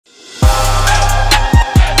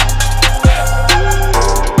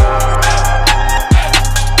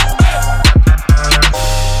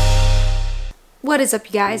What is up,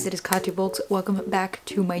 you guys? It is KatiaBulks. Welcome back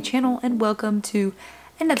to my channel and welcome to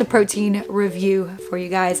another protein review for you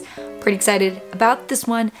guys. Pretty excited about this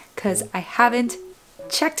one because I haven't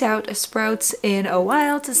checked out Sprouts in a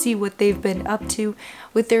while to see what they've been up to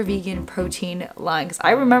with their vegan protein line. Because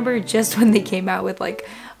I remember just when they came out with like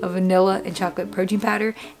a vanilla and chocolate protein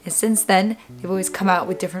powder, and since then they've always come out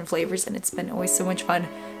with different flavors and it's been always so much fun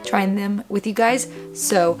trying them with you guys.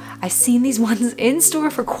 So I've seen these ones in store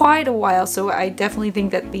for quite a while, so I definitely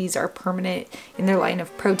think that these are permanent in their line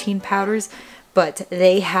of protein powders. But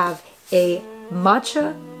they have a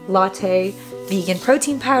matcha latte vegan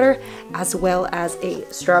protein powder as well as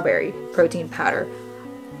a strawberry protein powder.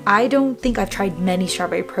 I don't think I've tried many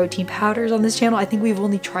strawberry protein powders on this channel. I think we've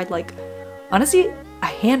only tried like, honestly, a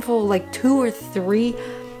handful, like 2 or 3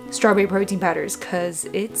 strawberry protein powders, because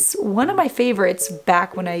it's one of my favorites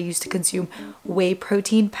back when I used to consume whey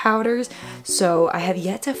protein powders. So I have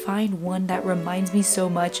yet to find one that reminds me so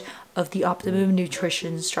much of the Optimum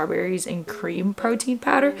Nutrition strawberries and cream protein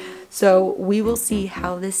powder. So we will see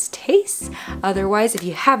how this tastes. Otherwise, if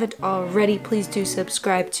you haven't already, please do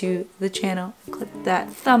subscribe to the channel, click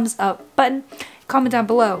that thumbs up button, comment down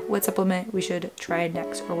below what supplement we should try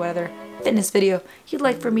next or what other fitness video you'd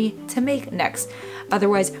like for me to make next.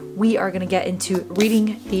 Otherwise, we are going to get into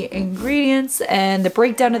reading the ingredients and the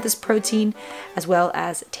breakdown of this protein as well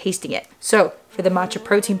as tasting it. So for the matcha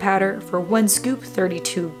protein powder, for 1 scoop,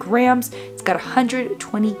 32 grams, it's got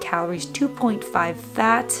 120 calories, 2.5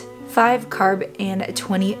 fat, 5 carb, and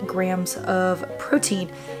 20 grams of protein.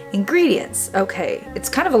 Ingredients. Okay, it's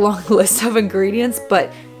kind of a long list of ingredients,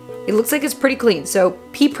 but it looks like it's pretty clean. So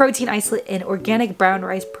pea protein isolate and organic brown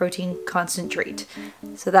rice protein concentrate.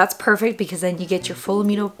 So that's perfect because then you get your full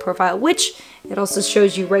amino profile, which it also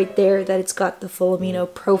shows you right there that it's got the full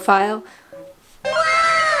amino profile.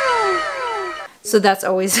 So that's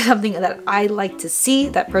always something that I like to see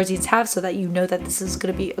that proteins have, so that you know that this is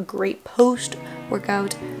going to be a great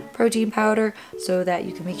post-workout protein powder, so that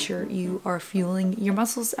you can make sure you are fueling your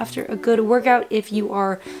muscles after a good workout if you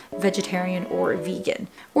are vegetarian or vegan.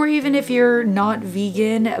 Or even if you're not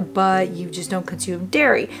vegan but you just don't consume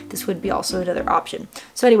dairy, this would be also another option.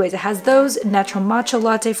 So anyways, it has those: natural matcha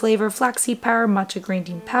latte flavor, flaxseed power, matcha green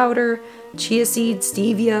tea powder, chia seeds,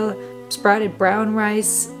 stevia, sprouted brown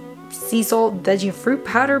rice, sea salt, veggie and fruit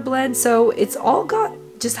powder blend. So it's all got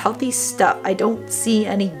just healthy stuff. I don't see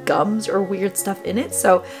any gums or weird stuff in it.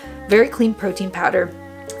 So very clean protein powder.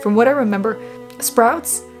 From what I remember,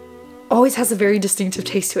 Sprouts always has a very distinctive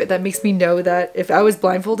taste to it that makes me know that if I was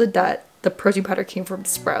blindfolded that the protein powder came from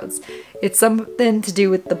Sprouts. It's something to do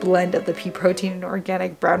with the blend of the pea protein and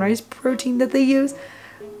organic brown rice protein that they use.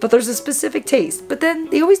 But there's a specific taste. But then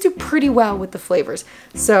they always do pretty well with the flavors.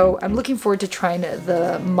 So I'm looking forward to trying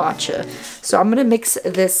the matcha. So I'm gonna mix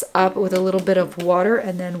this up with a little bit of water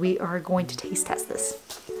and then we are going to taste test this.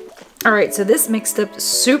 All right, so this mixed up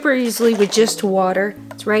super easily with just water.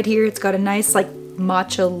 It's right here. It's got a nice like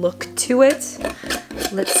matcha look to it.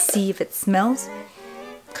 Let's see if it smells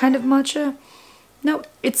kind of matcha. No,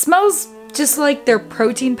 it smells just like their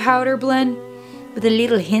protein powder blend with a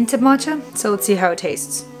little hint of matcha. So let's see how it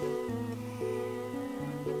tastes.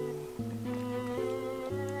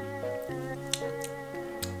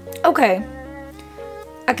 Okay,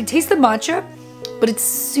 I can taste the matcha, but it's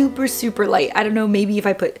super light. I don't know, maybe if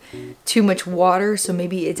I put too much water, so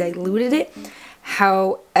maybe it diluted it.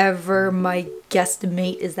 However, my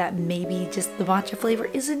guesstimate is that maybe just the matcha flavor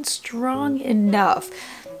isn't strong enough,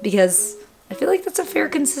 because I feel like that's a fair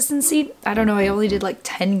consistency. I don't know, I only did like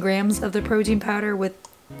 10 grams of the protein powder with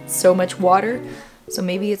so much water, so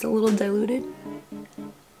maybe it's a little diluted.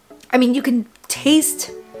 I mean, you can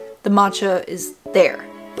taste the matcha is there,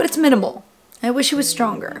 but it's minimal. I wish it was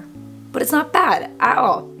stronger, but it's not bad at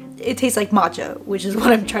all. It tastes like matcha, which is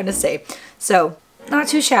what I'm trying to say. So, not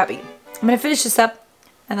too shabby. I'm gonna finish this up,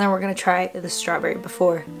 and then we're gonna try the strawberry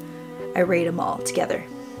before I rate them all together.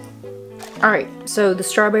 Alright, so the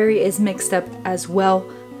strawberry is mixed up as well.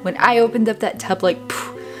 When I opened up that tub, like,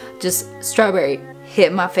 poof, just strawberry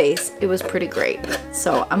hit my face. It was pretty great.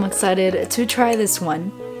 So I'm excited to try this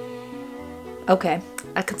one. Okay,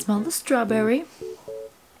 I can smell the strawberry.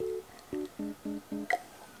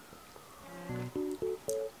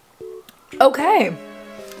 Okay,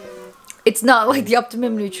 it's not like the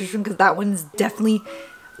Optimum Nutrition because that one's definitely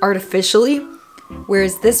artificially,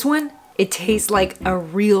 whereas this one, it tastes like a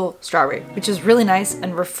real strawberry, which is really nice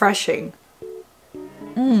and refreshing.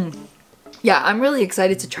 Yeah, I'm really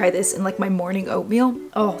excited to try this in like my morning oatmeal.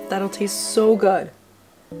 Oh, that'll taste so good.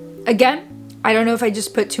 Again, I don't know if I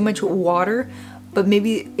just put too much water, but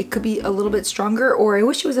maybe it could be a little bit stronger, or I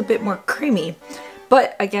wish it was a bit more creamy.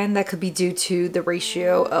 But again, that could be due to the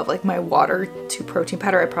ratio of like my water to protein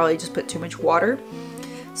powder. I probably just put too much water.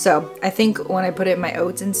 So I think when I put it in my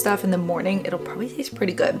oats and stuff in the morning, it'll probably taste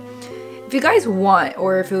pretty good. If you guys want,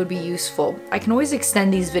 or if it would be useful, I can always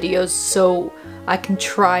extend these videos so I can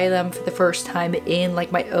try them for the first time in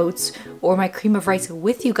like my oats or my cream of rice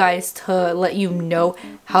with you guys to let you know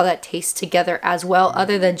how that tastes together as well,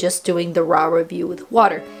 other than just doing the raw review with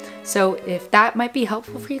water. So if that might be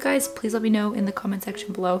helpful for you guys, please let me know in the comment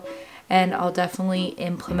section below, and I'll definitely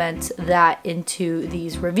implement that into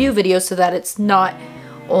these review videos so that it's not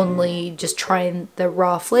only just trying the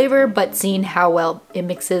raw flavor, but seeing how well it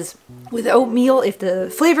mixes with oatmeal, if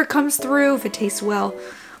the flavor comes through, if it tastes well,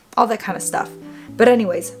 all that kind of stuff. But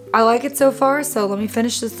anyways, I like it so far, so let me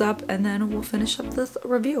finish this up and then we'll finish up this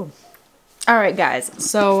review. Alright guys,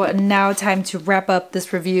 so now time to wrap up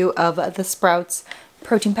this review of the Sprouts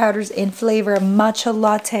protein powders in flavor matcha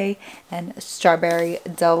latte and strawberry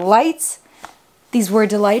delights. These were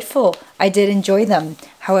delightful. I did enjoy them.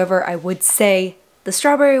 However, I would say the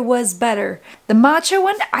strawberry was better. The matcha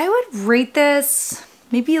one, I would rate this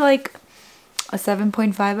maybe like a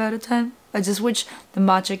 7.5 out of 10. I just wish the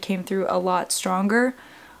matcha came through a lot stronger.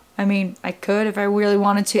 I mean, I could if I really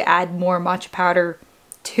wanted to add more matcha powder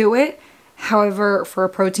to it. However, for a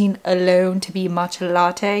protein alone to be matcha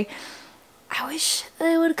latte, I wish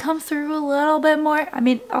it would come through a little bit more. I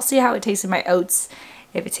mean, I'll see how it tastes in my oats,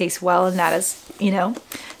 if it tastes well, and that is, you know.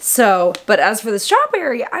 So, but as for the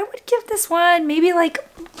strawberry, I would give this one maybe like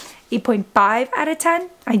 8.5 out of 10.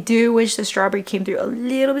 I do wish the strawberry came through a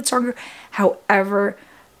little bit stronger. However,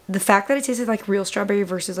 the fact that it tasted like real strawberry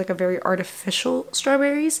versus like a very artificial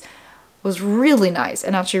strawberries was really nice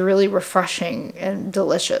and actually really refreshing and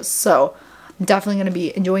delicious. So I'm definitely going to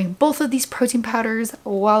be enjoying both of these protein powders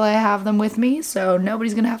while I have them with me, so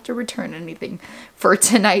nobody's going to have to return anything for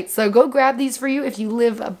tonight. So go grab these for you if you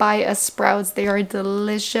live by a Sprouts. They are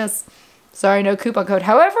delicious. Sorry, no coupon code.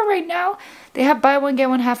 However, right now they have buy one get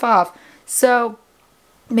one half off. So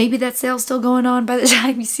maybe that sale's still going on by the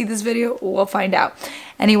time you see this video. We'll find out.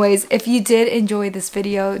 Anyways, if you did enjoy this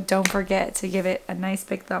video, don't forget to give it a nice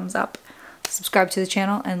big thumbs up. Subscribe to the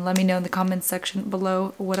channel and let me know in the comments section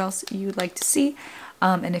below what else you'd like to see.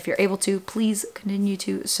 And if you're able to, please continue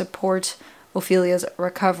to support Ophelia's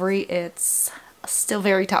recovery. It's still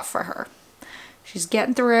very tough for her. She's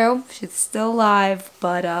getting through. She's still alive,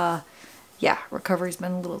 but yeah, recovery's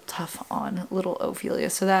been a little tough on little Ophelia.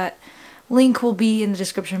 So that link will be in the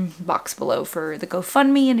description box below for the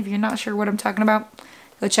GoFundMe. And if you're not sure what I'm talking about,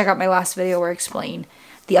 go check out my last video where I explain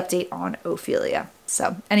the update on Ophelia.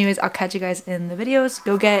 So anyways, I'll catch you guys in the videos.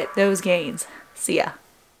 Go get those gains. See ya.